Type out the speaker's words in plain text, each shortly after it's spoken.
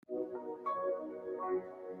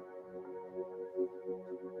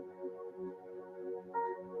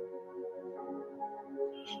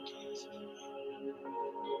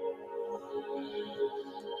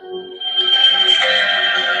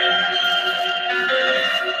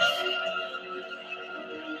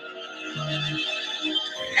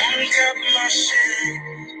cap marché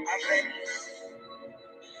avec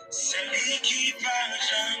c'est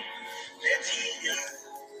l'équipage les dieux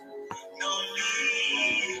dans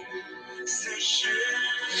lui c'est je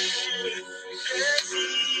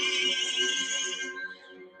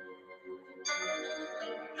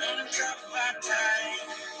un cap bataille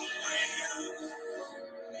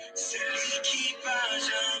c'est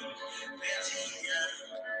l'équipage les dieux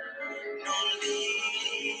dans lui.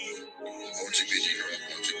 Bon Dieu béni nous,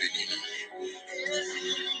 bon Dieu béni nous.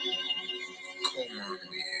 Comment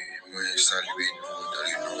moi saluer nous dans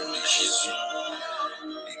le nom de Jésus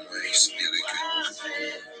et moi espérer que tout le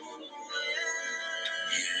monde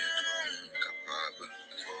bien capable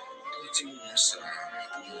pour dire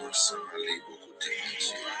ensemble aller au côté de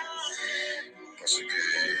Dieu parce que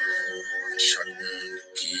chaque monde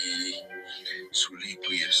qui sous les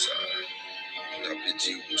prières ça on a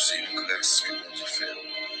dit c'est une grâce que Dieu fait,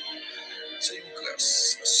 c'est une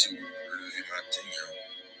grâce si vous levez matin.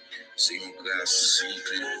 C'est une grâce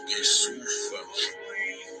simple et souffle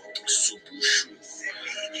sous bouche.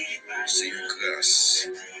 C'est une grâce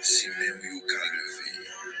si même vous pouvez lever.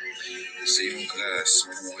 C'est une grâce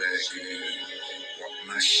pour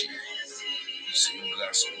marcher. C'est une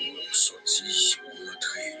grâce pour sortir, pour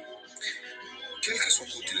entrer. Quel que soit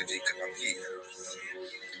le côté de capable.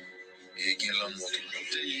 Et il y a l'homme qui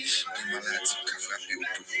protège, des maladies qui frappent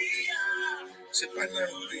autour. Ce n'est pas dans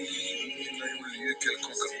un pays ou dans un lieu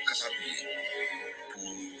quelconque qui est capable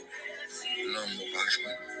pour l'homme pas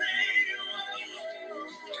jouer.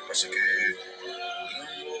 Parce que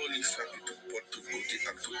l'homme il frappe tout porte, tout côté, à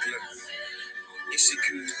tout plein.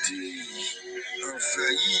 Insécurité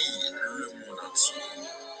envahit le monde entier.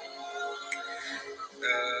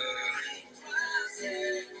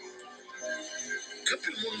 Quand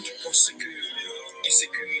tout le monde pense que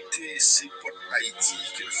l'insécurité c'est pour Haïti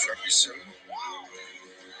qu'elle frappe seul.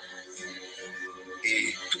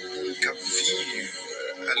 Et tout le monde qui vit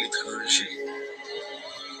à l'étranger,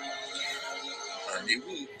 en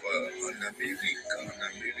Europe, en Amérique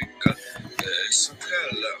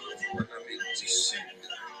centrale, en Amérique du Sud,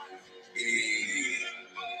 et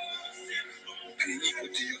pays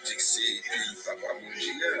côté où c'est pays papa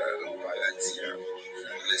mondial, paradis,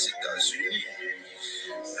 les États-Unis,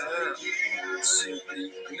 c'est un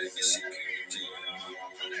pays plein de sécurité.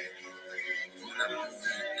 On a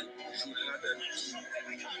toujours là-dedans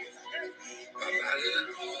pas mal,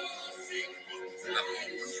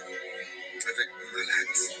 avec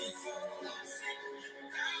maladie.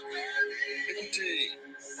 Écoutez,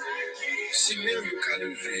 si même vous pouvez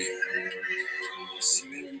lever,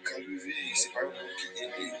 c'est pas vous qui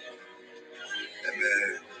aidez. Eh bien,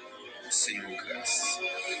 c'est une grâce.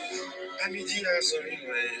 À midi, à Zami,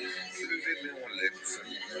 levez mes on lève pour faire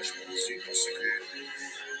une grâce pour Dieu, parce que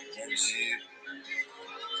mon Dieu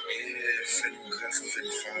fait une grâce, fait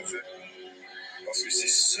une faveur, parce que c'est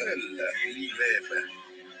seul lui-même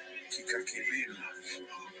qui a créé nous.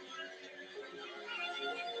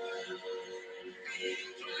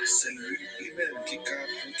 C'est lui-même qui a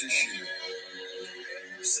protégé nous.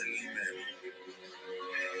 C'est lui-même.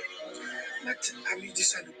 À midi,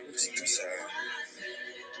 ça nous prend tout ça.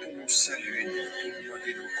 Pour nous saluer, pour nous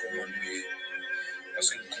demander nous comment nous. Parce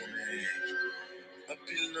que nous connaissons un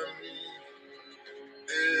pile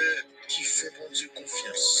qui fait bon Dieu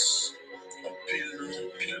confiance. Un pile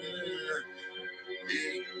monde.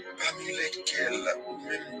 Et parmi lesquels, ou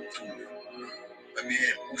même tout, eh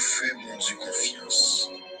bien, vous fait mon Dieu confiance.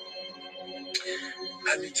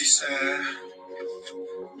 À midi, ça,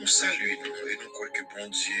 nous saluons nous et nous croyons que bon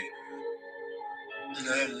Dieu,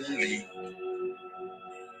 nous lit,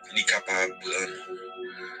 il est capable de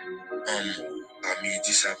prendre un mot. À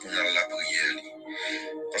midi, ça, pour nous la prière.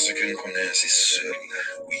 Parce que nous connaissons, c'est seul,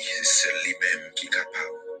 oui, c'est seul lui-même qui est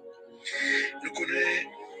capable. Nous connaissons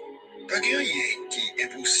pas rien qui est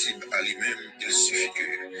impossible à lui-même, il suffit que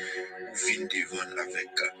nous venions devant avec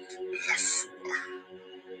la foi.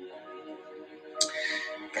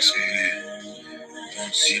 Parce que mon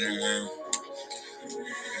Dieu nous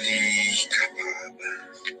est capable.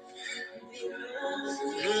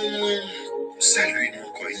 Nous saluons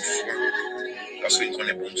encore une fois. Parce que nous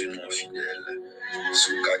connaissons bon Dieu nous fidèle.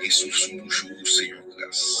 Si vous gardez sous bouchou, c'est une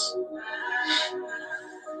grâce.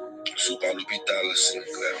 Si vous pas à l'hôpital, c'est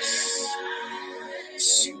une grâce.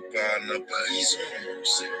 Si vous pas dans la prison,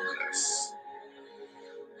 c'est une grâce.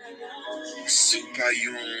 Si vous pas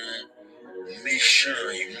un méchant,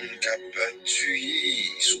 un capable tuer,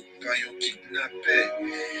 si vous pas un kidnappé,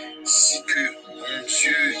 si que mon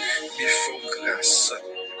Dieu me fait grâce,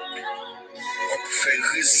 on peut faire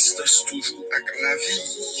résistance toujours à la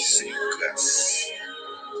vie, c'est une grâce.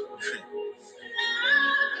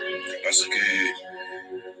 Parce que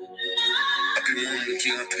il y a des gens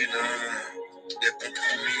qui rentrent dans des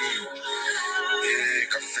compromis et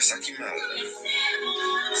qui fait ça qui mal.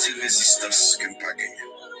 C'est résistance que nous pas gagné.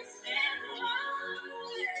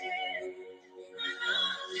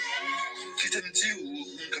 Qui te dit où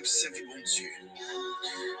nous avons servi bon Dieu.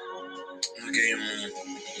 Nous gagnons un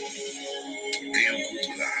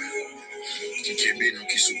groupe là qui est nous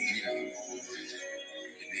qui souffre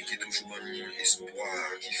et qui est toujours un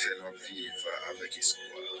espoir qui fait nous vivre avec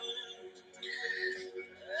espoir.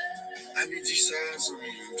 À midi ça,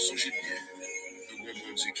 songez bien. Nous avons un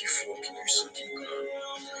bon Dieu qui est fort, qui est puissant, qui est grand,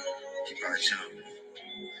 qui n'a jamais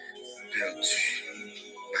perdu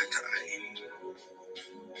bataille.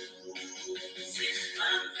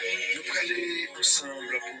 Nous allons aller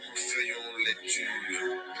ensemble pour nous faire une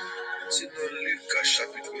lecture. C'est dans Luc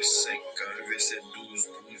chapitre 5, le verset 12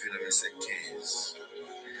 pour arriver au verset 15.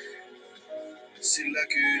 C'est là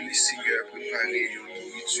que les seigneurs préparaient une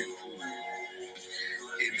nourriture pour eux.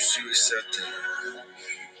 Et monsieur est certain,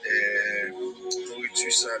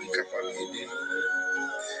 nourriture ça est capable d'aider.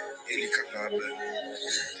 Il est capable,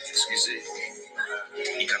 excusez,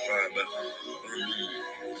 il est capable de nous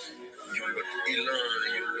donner l'autre élan,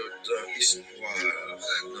 l'autre espoir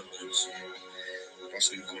dans mon Dieu. Parce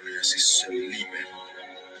qu'il connaît, c'est seul lui-même.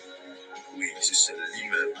 Oui, c'est seul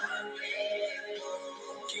lui-même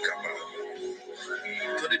qui est capable.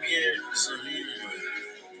 Tenez bien, amis,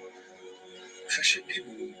 cherchez bien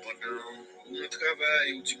pendant le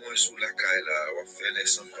travail ou du moins sur la caille là, on va faire les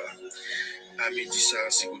sympas. À midi, ça,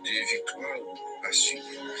 c'est côté victoire ou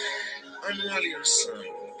assurer. On va aller ensemble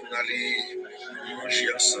pour aller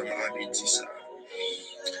manger ensemble à midi, ça.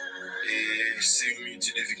 Et c'est une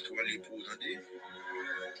midi de victoire pour vous entendez?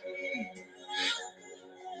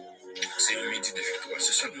 C'est une midi de victoire.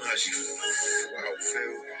 C'est seulement agir froid ou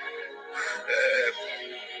faire.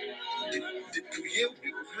 Dépouiller ou de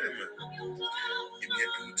vous-même. Et bien,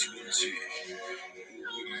 pour dire mon Dieu,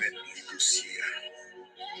 vous remettre les dossiers.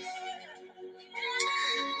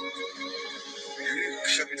 Luc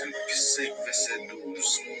chapitre 5, verset 12,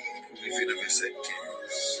 pour arriver au verset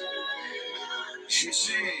 15.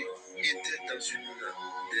 Jésus était dans une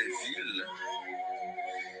des villes,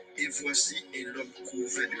 et voici un homme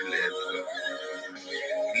couvert de lèvres.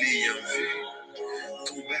 L'ayant vu,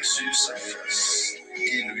 tomba sur sa face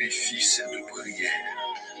et lui fit cette prière.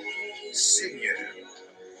 Seigneur,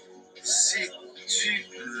 si tu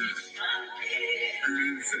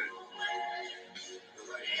le veux,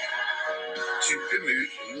 tu peux me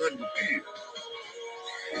rendre pur.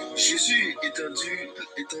 Jésus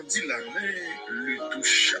étendit la main, le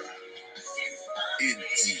toucha et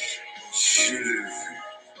dit, je le veux,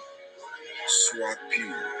 sois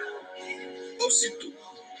pur. Aussitôt,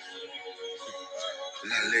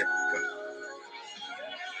 la lèpre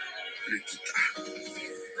le quitta.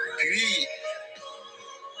 Puis,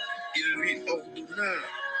 il lui ordonna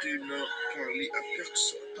de n'en parler à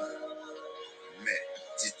personne. Mais,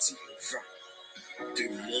 dit-il, va te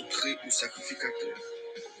montrer au sacrificateur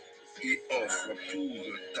et offre pour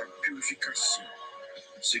ta purification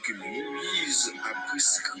ce que Moïse a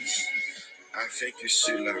prescrit, afin que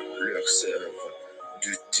cela leur serve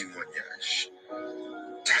de témoignage.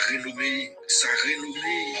 Sa renommée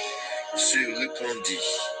se répandait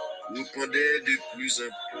de plus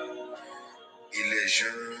en plus, et les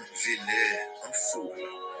gens venaient en foule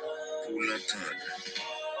pour l'entendre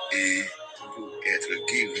et pour être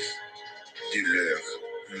guéris de leur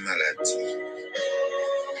maladie.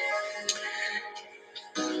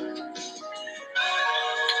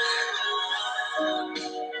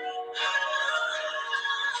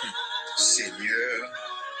 Seigneur,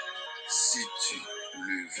 si tu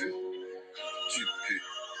le veux, tu peux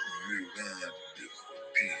me rendre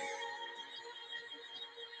pur.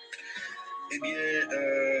 Eh bien,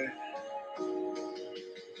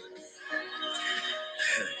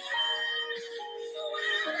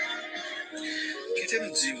 qu'est-ce que me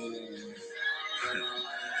dit,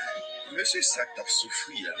 monsieur ça t'a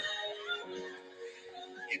souffert.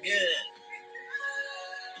 Eh bien,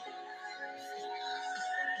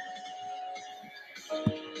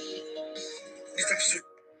 il t'a souffert.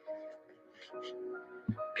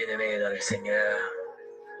 Bien-aimés dans le Seigneur,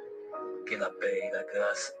 que la paix et la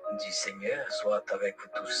grâce du Seigneur soient avec vous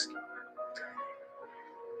tous.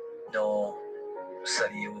 Nous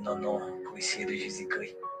saluons dans le nom précieux de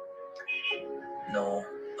Jésus-Christ. Nous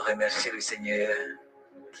remercions le Seigneur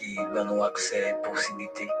qui donne nous accès et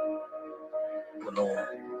possibilité pour nous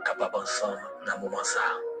capables ensemble dans ce moment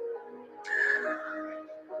ça.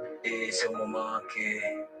 Et c'est un moment que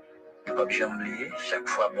nous ne pouvons jamais oublier. Chaque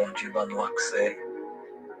fois, bon Dieu va nous accès,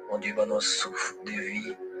 bon Dieu va nous souffle de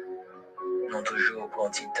vie nous toujours prendre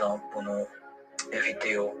un petit temps pour nous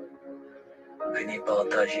inviter à venir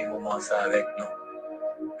partager un moment ça avec nous.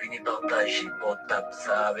 Venir partager portable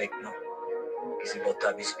ça avec nous. Qui c'est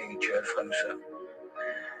portable spirituel, frère et soeur.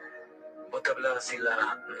 Portable là, c'est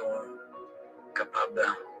là, nous capables de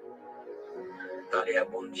parler à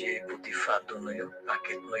bon Dieu pour te faire donner un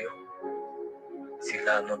paquet de nous. C'est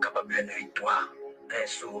là, nous capables de faire une victoire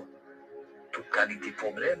sur toute qualité de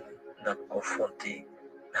problème nous confronter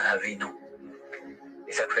dans la vie. Nous.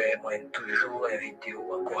 Et ça fait moi toujours inviter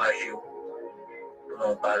ou encourager pour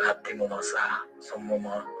ne pas rater moment ça. C'est un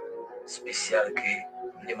moment spécial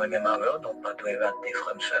que nous moi-même avec nous pas doit rater,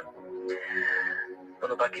 frère et soeur. Pour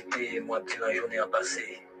ne pas quitter moi toute la journée à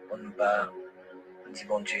passer, pour ne pas dire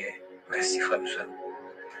bon Dieu, merci frère et soeur.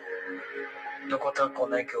 Nous comptons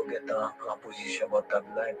qu'on ait que vous êtes en position portable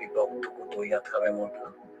là et puis par tout côté à travers le monde.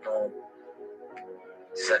 Nous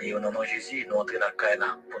saluons au nom de Jésus, nous entrons dans la caille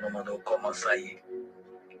là pour nous demander comment ça y est.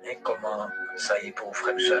 Et comment ça y est pour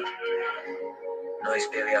frère et soeur. Nous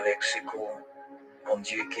espérons avec ce cours, bon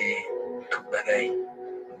Dieu, que tout bagaille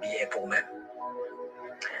bien pour nous.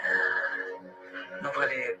 Nous voulons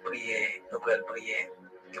prier, Nous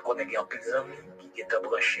connaissons un peu des amis qui sont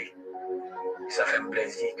branchés. Ça fait un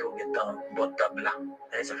plaisir que vous êtes en bonne table là.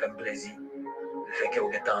 Ça fait un plaisir le fait que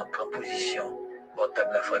vous êtes en position bonne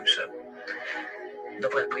table là, frère et soeur. Nous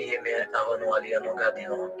voulons prier, mais avant nous aller, nous garder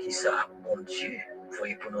qui ça, bon Dieu,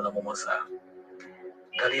 voyez pour nous dans le moment ça.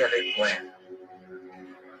 Allez avec moi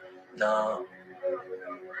dans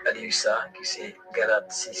la livre ça, qui c'est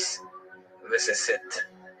Galates 6, verset 7.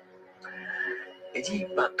 Il dit,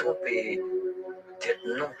 pas tromper tête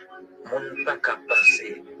non, mon pas qu'à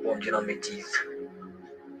passer, bon Dieu, dans bêtise.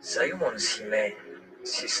 Ça y est, mon si, mais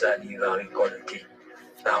si ça, il va récolter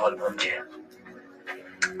parole, mon Dieu.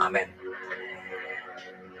 Amen.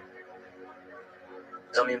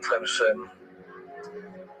 Amis, frères et sœurs,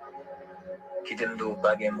 qui t'aiment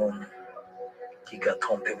pas de monde qui a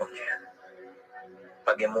trompé, mon Dieu.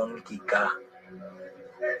 Pas de monde qui a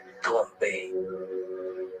trompé,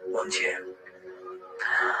 mon Dieu.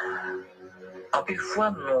 En plus,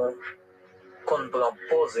 fois, nous, quand on prend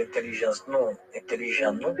pause intelligence, nous,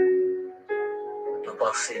 nous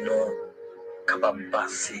pensons, nous, capables de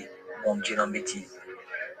passer, mon Dieu, dans la bêtise.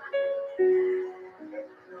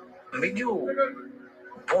 Mais Dieu,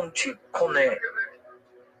 bon Dieu connaît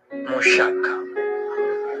nos chaque.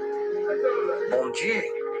 Bon Dieu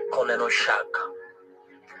connaît nos chaque.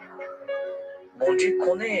 Bon Dieu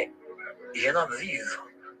connaît, je n'ai vivre.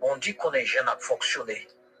 Bon Dieu connaît, je n'ai fonctionner.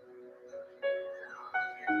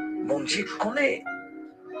 Bon Dieu connaît,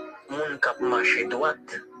 mon cap marcher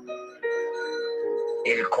droite.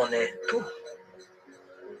 Il connaît tout.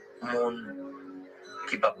 Mon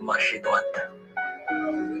qui va marcher droite.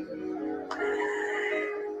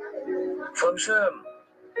 Frère, sœur,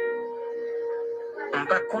 on ne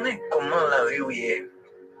connaît pas comment la vie est.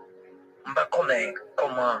 On ne connaît pas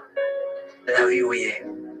comment la vie est.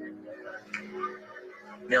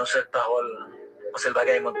 Mais en seule parole, en seule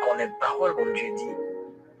bagaille, on connaît la parole, comme Dieu dit.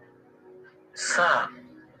 Ça,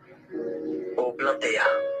 au planté,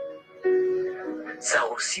 ça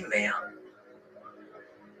aussi, mais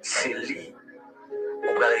c'est lui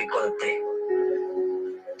qui va récolter.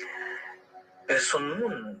 Personne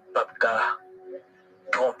ne peut pas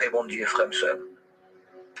tromper mon Dieu, frère et soeur.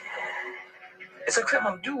 Et ça fait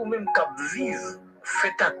que Dieu ou même cap vivre,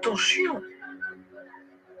 faites attention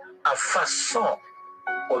à la façon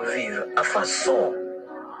de vivre, à la façon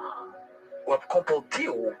de comporter.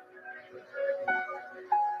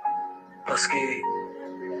 Parce que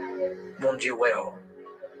mon Dieu, ouais,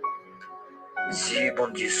 Dieu, bon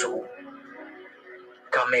Dieu, sous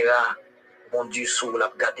caméra, bon Dieu, sous la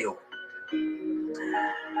garder.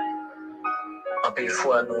 En peu de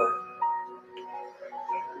fois, nous,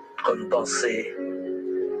 comme penser,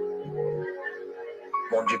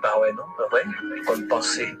 mon Dieu, pas ouais, non, pas vrai? Comme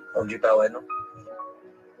penser, mon Dieu, pas ouais, non?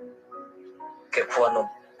 Quelquefois, nous,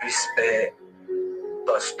 puissions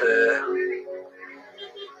pasteur,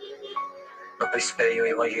 nous puissions un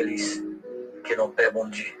évangéliste, que nous père, bon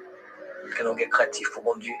Dieu, que nous sommes créatifs pour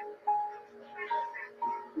bon Dieu.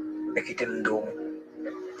 Mais qui t'aime d'eau.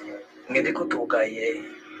 Il y a des côtés où il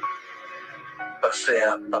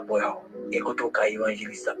pasteur pas pour et côté où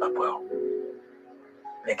évangéliste pas pour.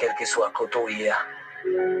 Mais quel que soit côté où il y a,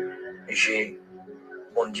 j'ai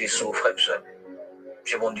bon Dieu sous frère soeur.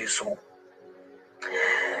 J'ai bon Dieu sous.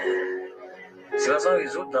 C'est la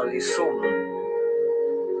raison dans les psaumes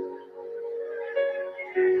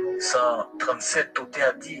 137 tout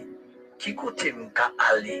est dit qui côté m'ka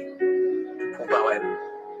aller pour pas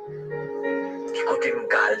qui côté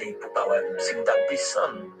m'ka aller pour pas si m'ta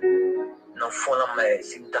descendre dans le fond de la mer,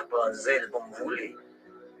 si nous t'apprenons zèle pour me voler,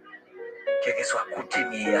 quel que soit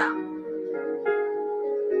coutumier,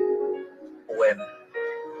 ouais.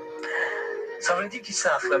 Ça veut dire que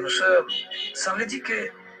ça, frère, monsieur, ça veut dire que,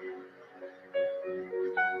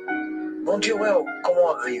 bon Dieu, ouais,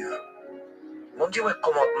 comment vivre, bon Dieu, ouais,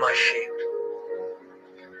 comment marcher,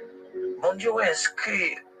 bon Dieu, ouais, est-ce que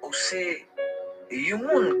c'est un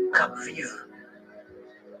monde qui vit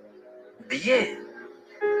bien,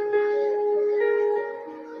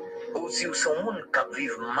 ou si c'est un monde qui vit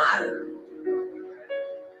mal.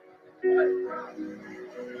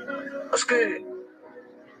 Parce que,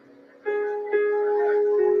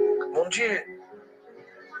 mon Dieu,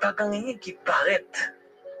 pas rien qui paraît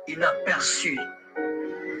inaperçu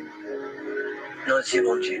dans les yeux,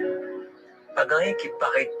 mon Dieu. Pas rien qui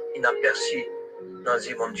paraît inaperçu dans les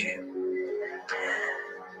yeux, mon Dieu.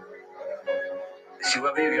 Si vous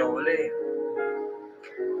avez un volet,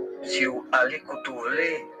 si vous allez côté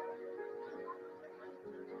volet,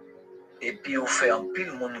 et puis vous faites un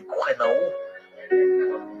pile, mon croit dans vous,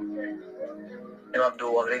 et m'a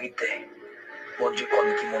en vérité, mon Dieu,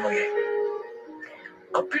 comme qui m'en est.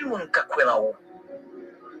 Un pile, mon croit dans vous.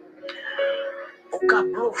 Au cas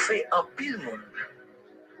bluffé un pile, mon.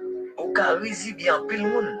 Au cas risible un pile,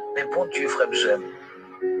 mon. Mais bon Dieu, frère, j'aime.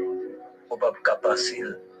 Au pas passer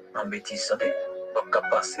en bêtise, savez? Pas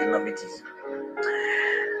passer en bêtise.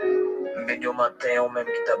 Mais du matin, ou même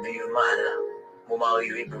qui t'a vécu mal, moment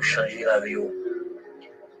arrivé pour changer la vie.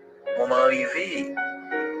 Moment arrivé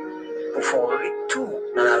pour faire un retour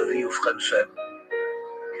dans la vie, frère, soeur.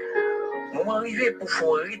 Moment arrivé pour faire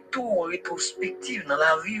un retour, rétrospective dans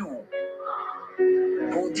la vie.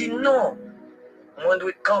 Pour dire non, moi je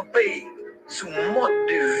dois camper sous le mode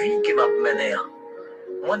de vie qui m'a mené.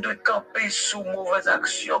 Moi je dois camper sous mauvaises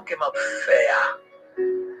actions qui m'a fait.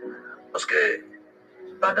 Parce que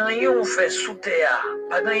pas grand on fait sous terre,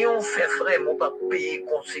 pas grand on fait frais, on pas payer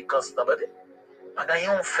conséquences là. Pas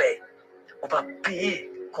grand on fait, on pas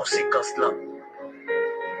payer conséquences là.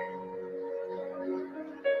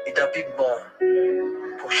 Et tapis bon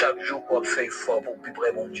pour chaque jour qu'on fait effort pour plus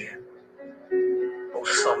près mon Dieu, pour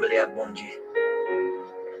sembler à mon Dieu.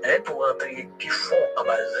 Et pour rentrer qui font en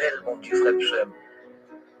basel, mon Dieu, frère, frère.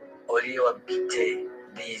 Au lieu de quitter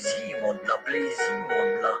désir, mon plaisir,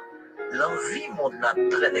 mon l'envie, mon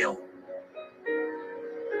traîner.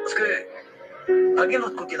 Parce que, pas de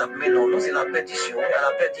l'autre côté, la menon, non, c'est la perdition. À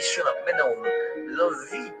la perdition, la menon.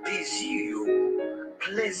 L'envie, désir,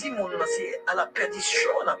 plaisir, mon c'est à la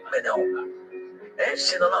perdition, la menon.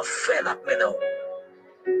 C'est dans la fin, la menon.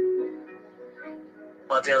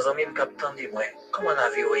 Maintenant, les amis me captent, dis-moi, comment la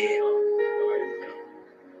vie est?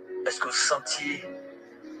 Est-ce que vous sentiez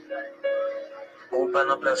ou pas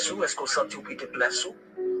dans place où? Est-ce que vous sentiez ou quitter place où?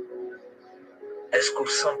 Est-ce que vous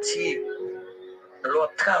sentiez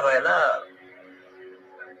l'autre travail là?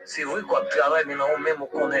 C'est vrai qu'on travaille, mais non, même on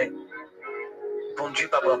connaît. Bon Dieu,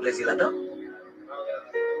 pas prendre plaisir là-dedans.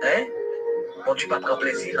 Hein? Bon Dieu, pas prendre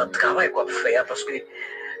plaisir dans le travail qu'on fait, parce que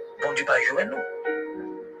bon Dieu, pas jouer nous.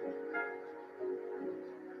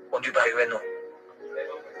 Bon Dieu, pas jouer nous.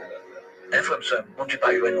 Hein, frère, bon Dieu,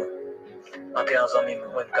 pas jouer nous. En termes d'amis,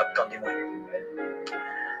 moi, je capte de moi.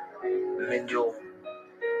 Mais Dieu,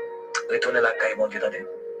 retourner la caille, mon Dieu, t'as dit?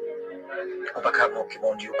 On ne peut pas manquer,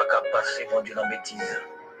 mon Dieu, on ne peut pas passer, mon Dieu, dans la bêtise.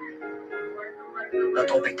 La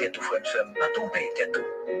tromper tête tout, frère, la tromper tête tout.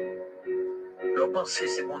 Le penser,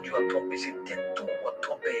 c'est mon Dieu, à tromper, c'est tête tout, à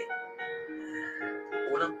tromper.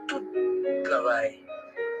 On a tout travail,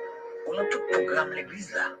 on a tout programme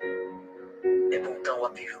l'église là. Et pourtant, on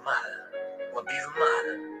va vivre mal. On va vivre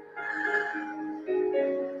mal.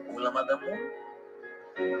 Ou la madame,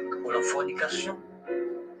 ou la fornication,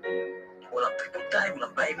 ou la tripotaille, ou la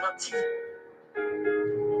baïmati.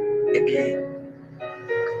 Eh bien,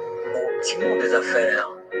 mon petit monde des affaires,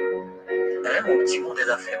 hein, mon petit monde des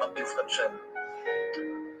affaires, ma petite frère,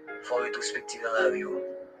 il faut rétrospective dans la vie. Il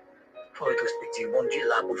faut rétrospective. Bon Dieu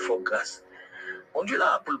là pour le faire grâce. Bon Dieu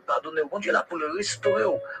là pour le pardonner. Bon Dieu là pour le restaurer.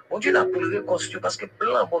 Bon Dieu là pour le reconstruire. Parce que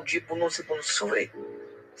plan, bon Dieu, pour nous, c'est pour nous sauver.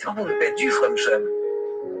 C'est pas pour nous perdre, frère, monsieur.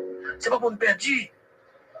 C'est pas pour nous perdre.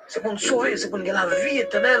 C'est pour nous sauver. C'est pour nous gagner la vie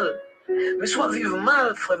éternelle. Mais soit vivre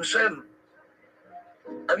mal, frère, monsieur.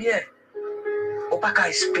 Ah bien, on ne peut pas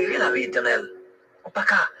espérer la vie éternelle. On ne peut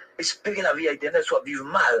pas espérer la vie éternelle, soit vivre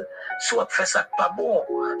mal, soit faire ça pas bon,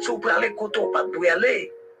 soit pour aller côté, pas pour y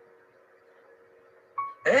aller.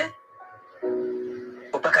 Hein? On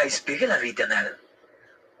ne peut pas espérer la vie éternelle.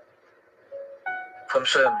 Frère,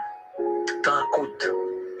 soeur, tant coûte.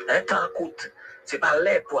 Hein, tant coûte. Ce n'est pas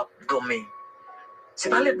l'air pour dormir. Ce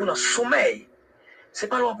n'est pas l'air pour le sommeil. Ce n'est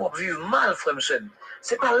pas là pour vivre mal, frère, monsieur.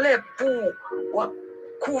 Ce n'est pas là pour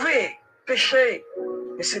couver, pécher.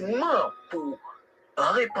 Mais c'est le moment pour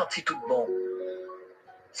repentir tout bon.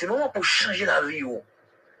 C'est le moment pour changer la vie.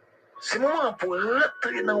 C'est le moment pour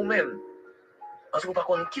rentrer dans vous-même. Parce que par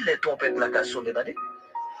contre, qui les trompettes là qui a sonné,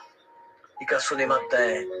 il a sonné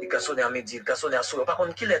matin, il a sonné à midi, il a sonné à soir. Par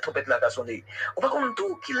contre, qui les trompettes là qui a sonné? Par contre,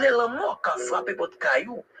 tout, qui est la mort qui a frappé votre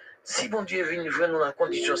caillou. Si bon Dieu vient jouer dans la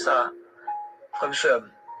condition ça, frère, monsieur,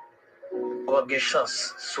 on va avoir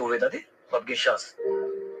chance de sauver, on va avoir chance.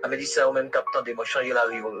 À me dire ça, au même captant de moi, changer la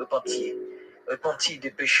vie, repentir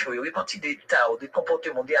des péchés, repentir des tas, des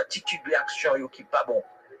comportements, des attitudes, des actions qui ne sont pas bon.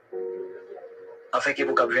 Afin que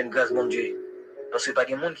vous puissiez une grâce, mon Dieu. Parce que pas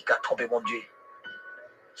de monde qui a trompé mon Dieu.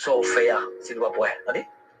 Soit fait, c'est doit pour elle.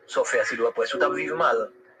 Soit fait, c'est doit pour elle. Si vous avez vécu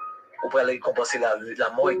mal, vous pouvez récompenser la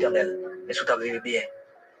mort éternelle. Mais si vous avez vécu bien,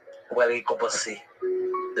 vous pouvez récompenser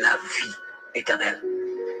la vie éternelle.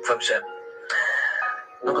 Frère, monsieur,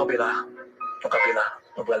 nous campons là.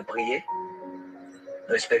 Nous pouvons prier.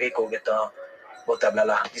 Nous espérons qu'on est en table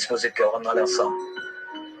là, disposer le cœur, on aller ensemble.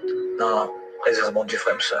 Dans la présence de mon Dieu,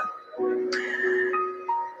 frère, monsieur.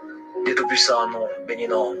 Dieu Tout-Puissant, nous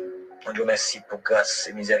bénissons. Mon Dieu, merci pour grâce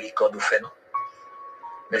et miséricorde vous faites.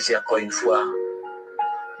 Merci encore une fois.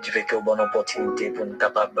 Tu fais que une bonne opportunité pour nous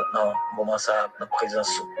capables dans le moment ça, notre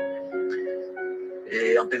présence.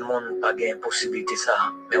 Et en peu de monde n'a pas de possibilité ça,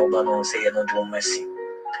 mais on va nous essayer, nous disons merci.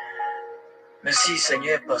 Merci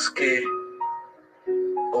Seigneur parce que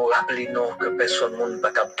vous rappelez-nous que personne ne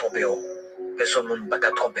peut pas tromper. Personne ne peut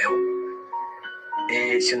pas tromper.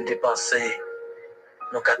 Et si nous dépensons,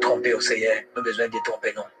 nous avons trompé au Seigneur, nous avons besoin de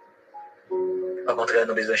tromper nous. Par contre, nous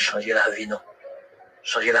avons besoin de changer la vie, nous.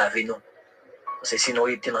 Changer la vie, nous. Parce que si nous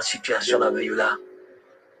étions dans une situation de vie là,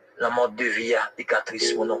 la mort de vie est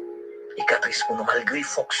cicatrice pour nous. Cicatrice pour nous, malgré les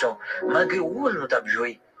fonctions, malgré le rôle que nous avons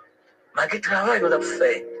joué, malgré le travail que nous avons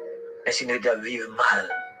fait. Mais si nous devons vivre mal,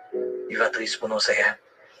 il va triste pour nous, Seigneur.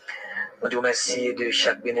 Nous disons merci de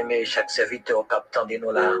chaque bien-aimé, chaque serviteur qui attendait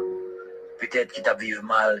nous là. Peut-être qui t'a vécu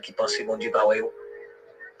mal, qui pensait, mon Dieu, pas ouais.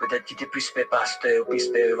 Peut-être qui était plus père pasteur, plus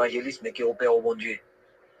père évangéliste, mais qui opère au bon Dieu.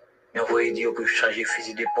 Mais on va dire pour changer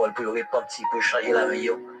fusil d'épaule, pour repentir, pour changer la vie.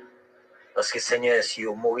 Parce que Seigneur, si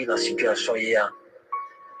vous mourrez dans la situation hier,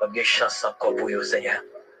 vous avez chance encore pour vous, Seigneur.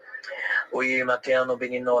 Oui, matin, nous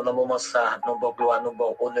bénissons dans le moment ça, nous bon gloire, nous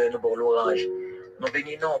bon honneur, nous bon l'orange. Nous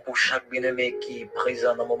bénissons pour chaque bien-aimé qui est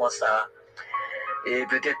présent dans le moment ça. Et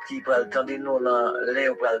peut-être qu'il peut attendre nous dans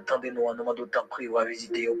l'air, peut attendre nous en moment d'autant prier ou à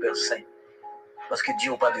visiter au Père Saint. Parce que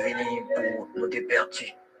Dieu n'a pas venu pour nous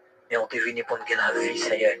perdus. Mais on est venu pour nous gagner la vie,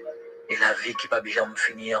 Seigneur. Et la vie qui ne va jamais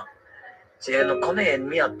finir. Seigneur, nous connaissons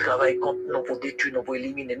l'ennemi à travailler contre nous pour détruire nous, pour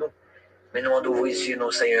éliminer nous. Mais nous, on doit ouvrir les yeux,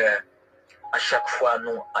 nous, Seigneur. À chaque fois,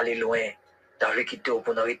 nous, aller loin. Tu as quitter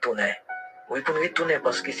pour nous retourner. Oui, pour nous retourner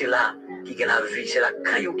parce que c'est là qui gagne la vie. C'est la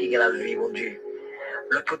caillou qui gagne la vie, mon Dieu.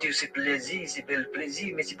 L'autre côté, c'est plaisir, c'est le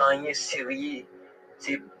plaisir, mais c'est pas rien sérieux.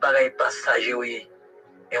 C'est pareil passager, oui.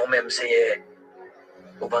 Et on même, Seigneur,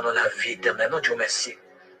 au bas de la vie éternelle. Nous, Dieu merci.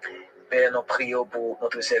 Père, nous prions pour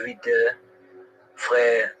notre serviteur,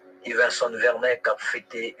 frère Iverson Vernet, qui a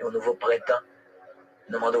fêté un nouveau printemps.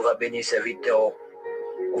 Nous demandons, on va bénir serviteur.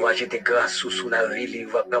 On va jeter grâce sous la ville, il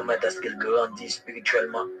va permettre à ce qu'il grandisse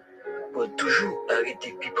spirituellement pour toujours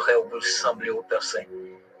arrêter plus près pour sembler au Père Saint,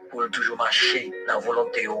 pour toujours marcher dans la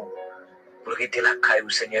volonté, pour arrêter la caille au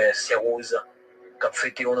Seigneur, c'est rose, qui a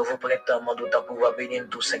fêté un nouveau printemps, d'autant pouvoir bénir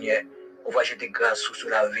tout Seigneur. On va jeter grâce sous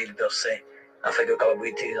la ville, Père Saint, afin que capable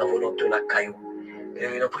arrêter la volonté de la caille.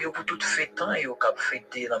 Et nous prions pour toute fête, et au cap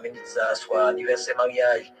fêter dans la minute, soit anniversaire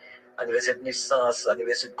mariage, anniversaire de naissance,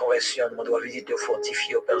 anniversaire de conversion, on doit visiter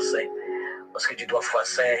fortifier au Père Saint. Parce que tu dois faire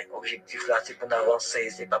saint, objectif là, c'est pour nous avancer,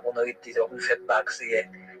 c'est pas pour nous arrêter, c'est pour nous faire bac,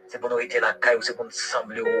 c'est pour nous arrêter la caille, c'est pour nous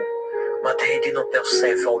sembler haut. Maintenant, aider nos Père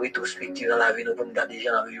Saint, faire une rétrospective dans la vie, nous pour nous garder les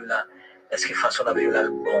gens dans la vie là. Est-ce que façon de vivre là le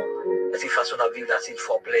bon? Est-ce que façon de vivre là, c'est le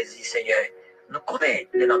fort plaisir, Seigneur? Nous connaissons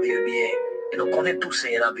les vivre bien, et nous connaissons tous,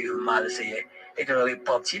 Seigneur, les vivre mal, Seigneur. Et de nous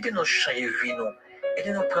repentir, de nous changer vie, nous. Et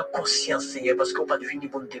de nous prendre conscience, Seigneur, parce qu'on n'est pas venu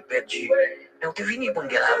pour nous perdre. Mais on est venu pour nous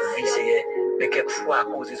gagner la vie, Seigneur. Mais quelquefois, à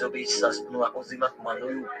cause des obéissances, nous, à cause des manquements,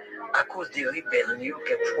 nous, à cause des rebelles, nous,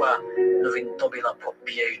 quelquefois, nous venons tomber dans le propre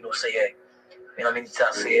piège, nous, Seigneur. Mais dans la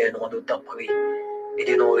méditation, Seigneur, nous avons tant prier. Et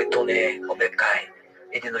de nous retourner au bécail.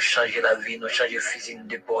 Et de nous changer la vie, nous changer physique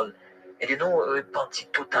d'épaule. Et de nous repentir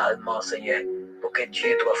totalement, Seigneur. Pour que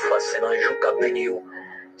Dieu, toi, fasse un jour qu'a venir.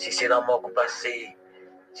 Si c'est la mort qu'on passe,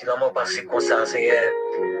 si la mort passe comme ça, Seigneur,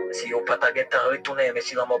 si on ne peut pas retourner, mais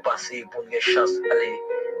si la mort passe pour une chance, allez,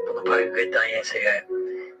 pour ne pas regretter rien, Seigneur.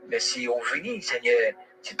 Mais si on finit, Seigneur,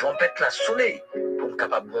 si trompette la sonné, pour nous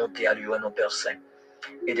capables de monter à lui, nos Père Saint.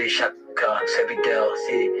 Aider chaque serviteur,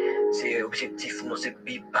 c'est objectif, nous, c'est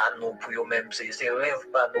bip pas nous pour eux-mêmes, c'est rêve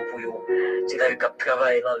pas nous pour eux. C'est là qu'ils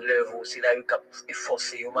travaillent dans l'œuvre, c'est là qu'ils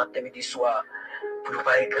efforcent au matin, midi, soir, pour ne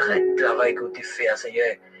pas regretter le travail que tu fais,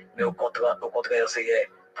 Seigneur, mais au contraire, Seigneur,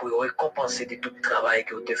 pour récompenser de tout le travail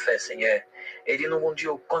que tu fais, Seigneur. Et dis-nous, mon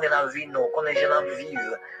Dieu, qu'on est la vie, nous, qu'on est gens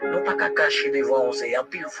vivre, nous pas qu'à cacher devant nous, Seigneur. En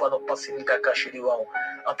pile fois, nous pensons nous qu'à cacher devant nous.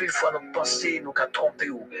 En pile fois, nous pensons nous qu'à tromper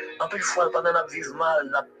nous. En pile fois, pendant nous vivre mal,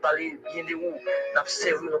 nous parlé bien de nous, nous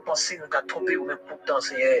servi, nous pensons nous qu'à tromper nous, mais pourtant,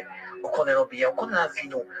 Seigneur, on connaît nos biens, on connaît la vie,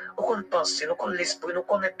 nous, on connaît pensée, nous connaît l'esprit, nous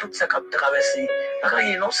connaît tout ça qui a traversé.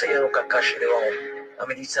 Rien, non, Seigneur, nous qu'à cacher devant nous. La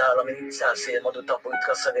méditation, c'est un moment de temps pour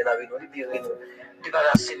transcender la vie, nous libérer nous,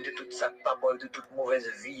 débarrasser de tout ça, pas bon, de toute mauvaise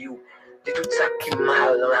vie, de tout ça qui est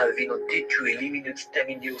mal dans la vie, nous détruire, éliminer,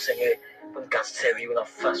 exterminer, Seigneur, pour nous servir de la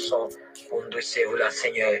façon pour nous servir la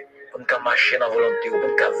Seigneur, pour nous marcher dans la volonté, pour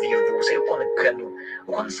nous vivre, c'est pour nous créer nous,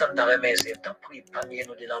 pour nous sentir remercier, tant pis,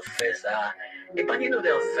 épargnez-nous de l'enfer ça, épargnez-nous de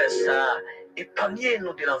l'enfer ça,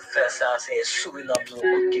 épargnez-nous de l'enfer ça, c'est souvenez-nous de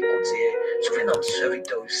nous, souvenez-nous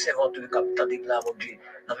serviteurs, servants de capitaine de la mon Dieu,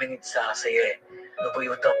 dans minute ça, Seigneur, nous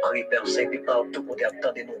prions tant pis, Père Saint, et par tout côté,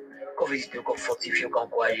 attendez-nous, qu'on visite, qu'on fortifie, qu'on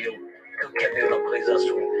encourage, que quelqu'un dans la présence,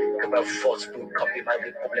 que ma force pour camper malgré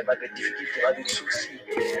les problèmes, malgré les difficultés, malgré les soucis,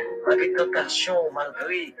 malgré les tentations,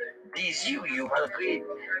 malgré les désirs, malgré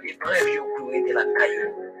les preuves pour aider la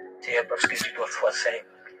caillou. C'est parce que tu dois foi saint.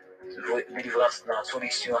 Délivrance, non,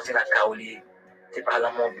 solution, c'est la caoulier. C'est pas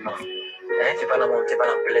la monde, non. C'est pas la monde, c'est pas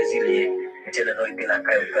la plaisir. Mais c'est la aider la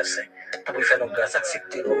caillou, Père Saint. Tu peux faire nos grâces,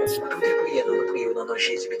 accepter nous. Toutes les prières, nous prions dans nos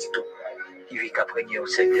Jésus, petit tout. Qui vit qu'après au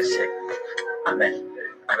siècle des siècles. Amen.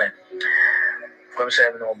 Amen. Comme ça,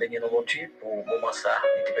 nous bénissons nos bon Dieu pour le moment ça,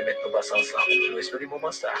 et te permettre de passer ensemble. Nous espérons le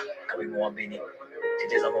moment ça, comme nous avons béni.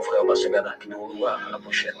 C'était mon frère, Pasteur Bernard, qui nous revoit à la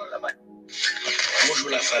prochaine. Bye. Bonjour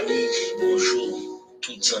la famille, bonjour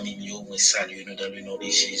toutes les amis, moi salue nous dans le nom de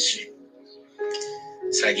Jésus.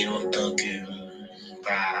 Ça fait longtemps que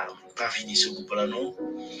pas fini ce groupe là non.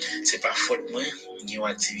 C'est pas faute moi, j'ai une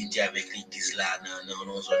activité avec l'église là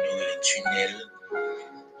dans une zone de tunnel.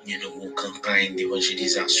 Il y a une campagne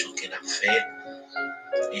d'évangélisation qu'elle a fait.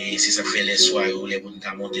 Et c'est ça fait les soirs où les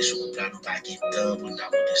gens ont monté sur le plan, nous pas de temps pour nous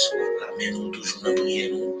monter sur le plan. Mais nous toujours dans prière,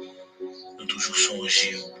 nous toujours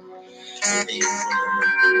songer. Et nous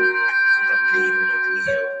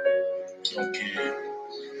donc,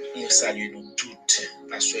 nous saluons nous toutes,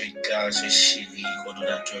 Pasteur Edgar, ce chéri,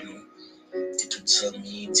 coordonnateur nous, et toutes les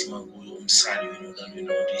amis, Timangou, nous saluons nous dans le nom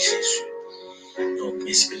de Jésus. Donc,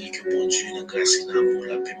 j'espère que bon Dieu, dans grâce et l'amour,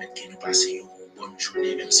 la permettre que nous passions une bonne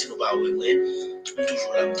journée, même si nous ne pas nous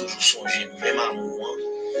toujours là, nous toujours songer, même à moi,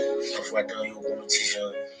 parfois dans les petits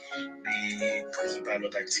gens, et qui par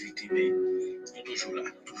notre activité, mais nous toujours là,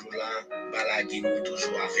 balaguer nous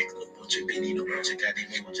toujours avec nous, pour Dieu bénir nous, pour Dieu garder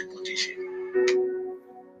nous, pour Dieu protéger.